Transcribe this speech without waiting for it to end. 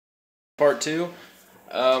Part two.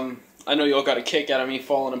 I know y'all got a kick out of me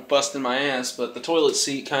falling and busting my ass, but the toilet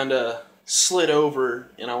seat kind of slid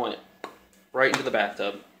over and I went right into the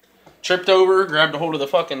bathtub. Tripped over, grabbed a hold of the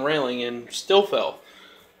fucking railing, and still fell.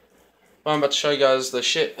 But I'm about to show you guys the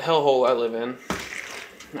shit hellhole I live in.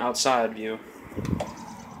 Outside view.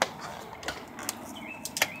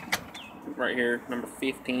 Right here, number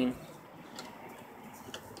 15.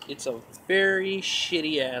 It's a very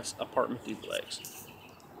shitty ass apartment duplex.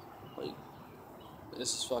 Like,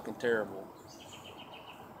 this is fucking terrible.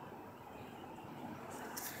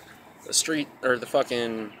 The street, or the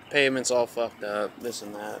fucking pavement's all fucked up, this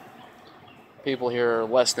and that. People here are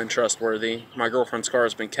less than trustworthy. My girlfriend's car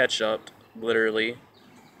has been ketchup, literally.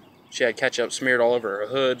 She had ketchup smeared all over her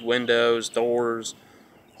hood, windows, doors,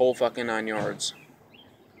 whole fucking 9 yards.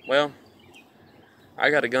 Well,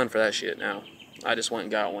 I got a gun for that shit now. I just went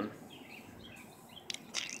and got one.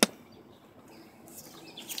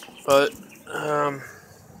 But,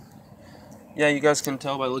 yeah, you guys can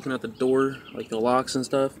tell by looking at the door, like the locks and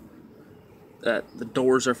stuff, that the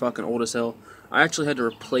doors are fucking old as hell. I actually had to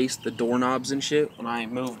replace the doorknobs and shit when I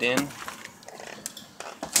moved in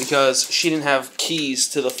because she didn't have keys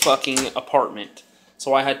to the fucking apartment.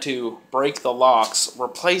 So I had to break the locks,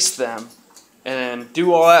 replace them, and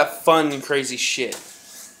do all that fun and crazy shit.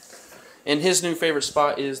 And his new favorite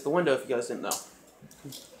spot is the window, if you guys didn't know.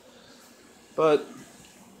 But,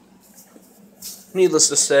 needless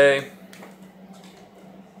to say,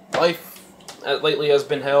 life lately has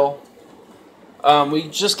been hell. We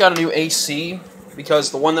just got a new AC because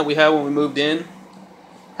the one that we had when we moved in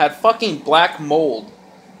had fucking black mold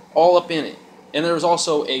all up in it. And there was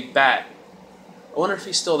also a bat. I wonder if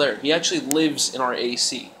he's still there. He actually lives in our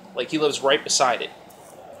AC. Like, he lives right beside it.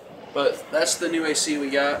 But that's the new AC we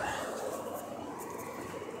got.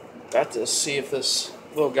 Got to see if this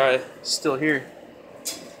little guy is still here.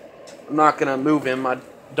 I'm not going to move him. I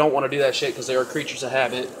don't want to do that shit because they are creatures of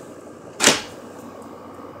habit.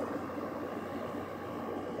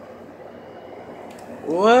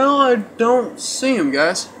 Well, I don't see him,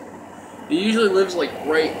 guys. He usually lives, like,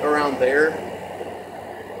 right around there.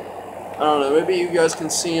 I don't know, maybe you guys can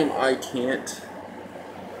see him, I can't.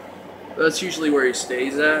 That's usually where he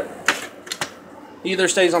stays at. He either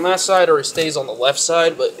stays on that side or he stays on the left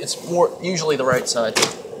side, but it's more usually the right side.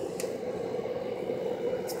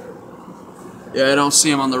 Yeah, I don't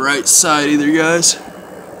see him on the right side either, guys.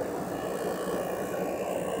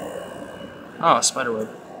 Oh, a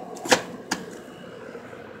spiderweb.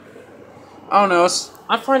 I don't know,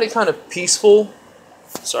 I find it kind of peaceful.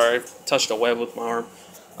 Sorry, I touched a web with my arm.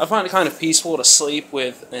 I find it kind of peaceful to sleep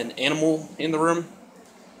with an animal in the room.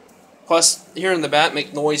 Plus, hearing the bat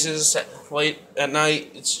make noises late at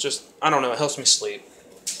night, it's just, I don't know, it helps me sleep.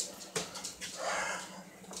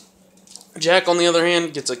 Jack, on the other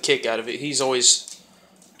hand, gets a kick out of it. He's always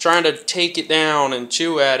trying to take it down and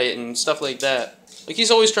chew at it and stuff like that. Like,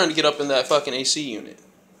 he's always trying to get up in that fucking AC unit.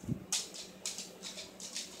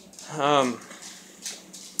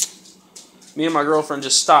 Me and my girlfriend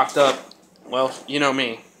just stocked up. Well, you know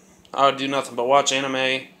me. I would do nothing but watch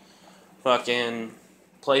anime, fucking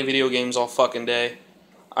play video games all fucking day.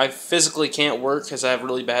 I physically can't work because I have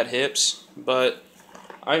really bad hips, but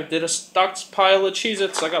I did a stockpile of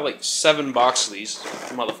Cheez-Its. I got like 7 boxes of these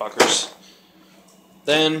motherfuckers.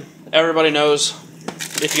 Then, everybody knows,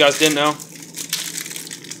 if you guys didn't know,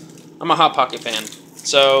 I'm a Hot Pocket fan.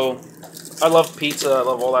 So, I love pizza, I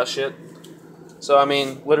love all that shit. So, I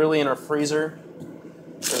mean, literally in our freezer,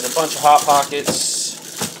 there's a bunch of Hot Pockets.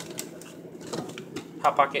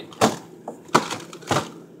 Hot Pocket.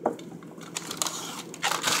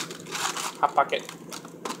 Hot Pocket.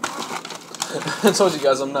 I told you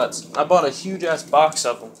guys I'm nuts. I bought a huge ass box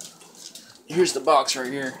of them. Here's the box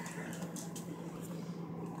right here.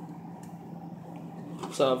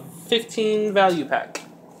 It's a 15 value pack.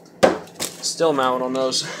 Still mount on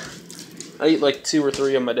those. I eat like 2 or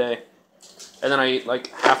 3 of them a day. And then I eat like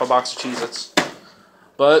half a box of Cheez-Its.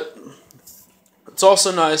 But it's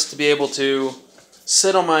also nice to be able to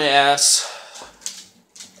sit on my ass,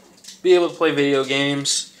 be able to play video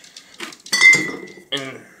games,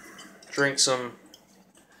 and drink some.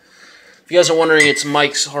 If you guys are wondering, it's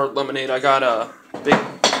Mike's Hard Lemonade. I got a big,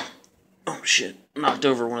 oh shit, knocked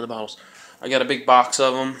over one of the bottles. I got a big box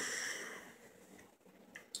of them.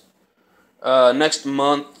 Next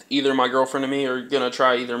month, either my girlfriend and me are going to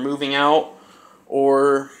try either moving out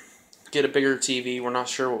or get a bigger TV. We're not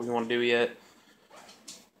sure what we want to do yet.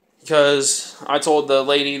 Because I told the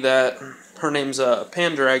lady that her name's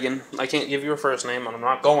Pendragon. I can't give you her first name, and I'm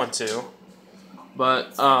not going to.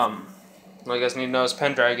 But, what you guys need to know is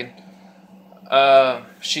Pendragon.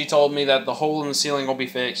 She told me that the hole in the ceiling will be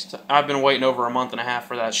fixed. I've been waiting over a month and a half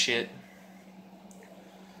for that shit.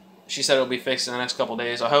 She said it'll be fixed in the next couple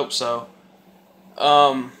days. I hope so.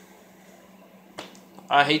 I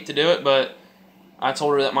hate to do it, but I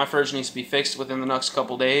told her that my fridge needs to be fixed within the next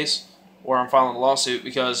couple days, or I'm filing a lawsuit,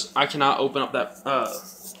 because I cannot open up that.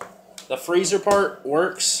 The freezer part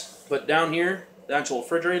works, but down here, the actual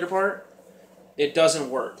refrigerator part, it doesn't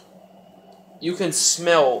work. You can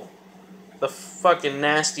smell the fucking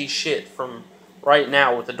nasty shit from right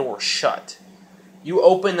now with the door shut. You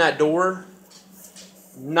open that door,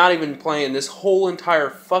 not even playing, this whole entire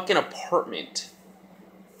fucking apartment.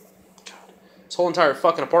 This whole entire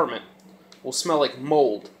fucking apartment will smell like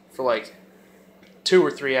mold for like 2 or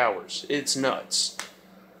 3 hours. It's nuts.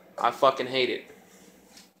 I fucking hate it.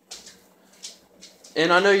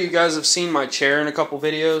 And I know you guys have seen my chair in a couple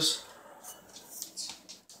videos.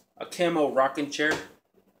 A camo rocking chair.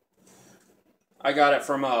 I got it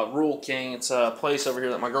from Rural King. It's a place over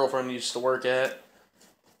here that my girlfriend used to work at.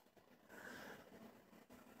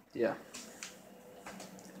 Yeah.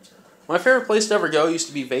 My favorite place to ever go used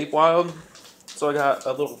to be Vape Wild. So I got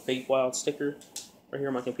a little Vape Wild sticker right here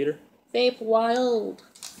on my computer. Vape Wild.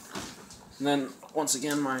 And then, once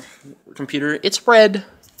again, my computer, it's red.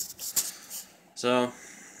 So,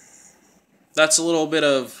 that's a little bit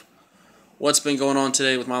of what's been going on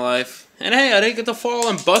today with my life. And hey, I didn't get to fall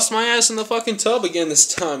and bust my ass in the fucking tub again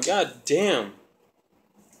this time. God damn.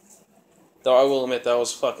 Though I will admit that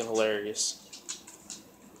was fucking hilarious.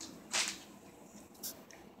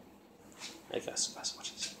 Hey guys, watch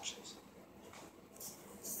this, watch this.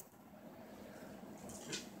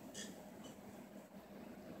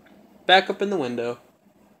 Back up in the window.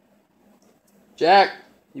 Jack,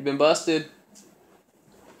 you've been busted.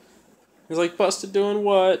 He's like, busted doing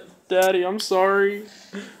what? Daddy, I'm sorry.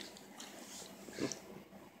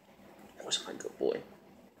 Where's my good boy?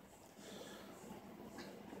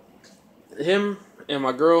 Him and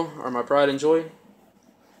my girl are my pride and joy.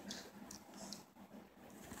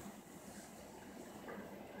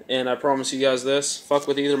 And I promise you guys this, fuck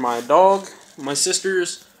with either my dog, my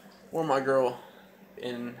sisters, or my girl,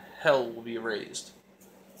 and hell will be raised.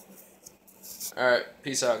 Alright,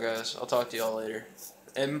 peace out guys. I'll talk to y'all later.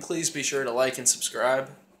 And please be sure to like and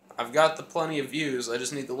subscribe. I've got the plenty of views, I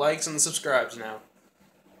just need the likes and the subscribes now.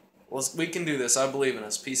 We can do this, I believe in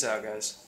us. Peace out guys.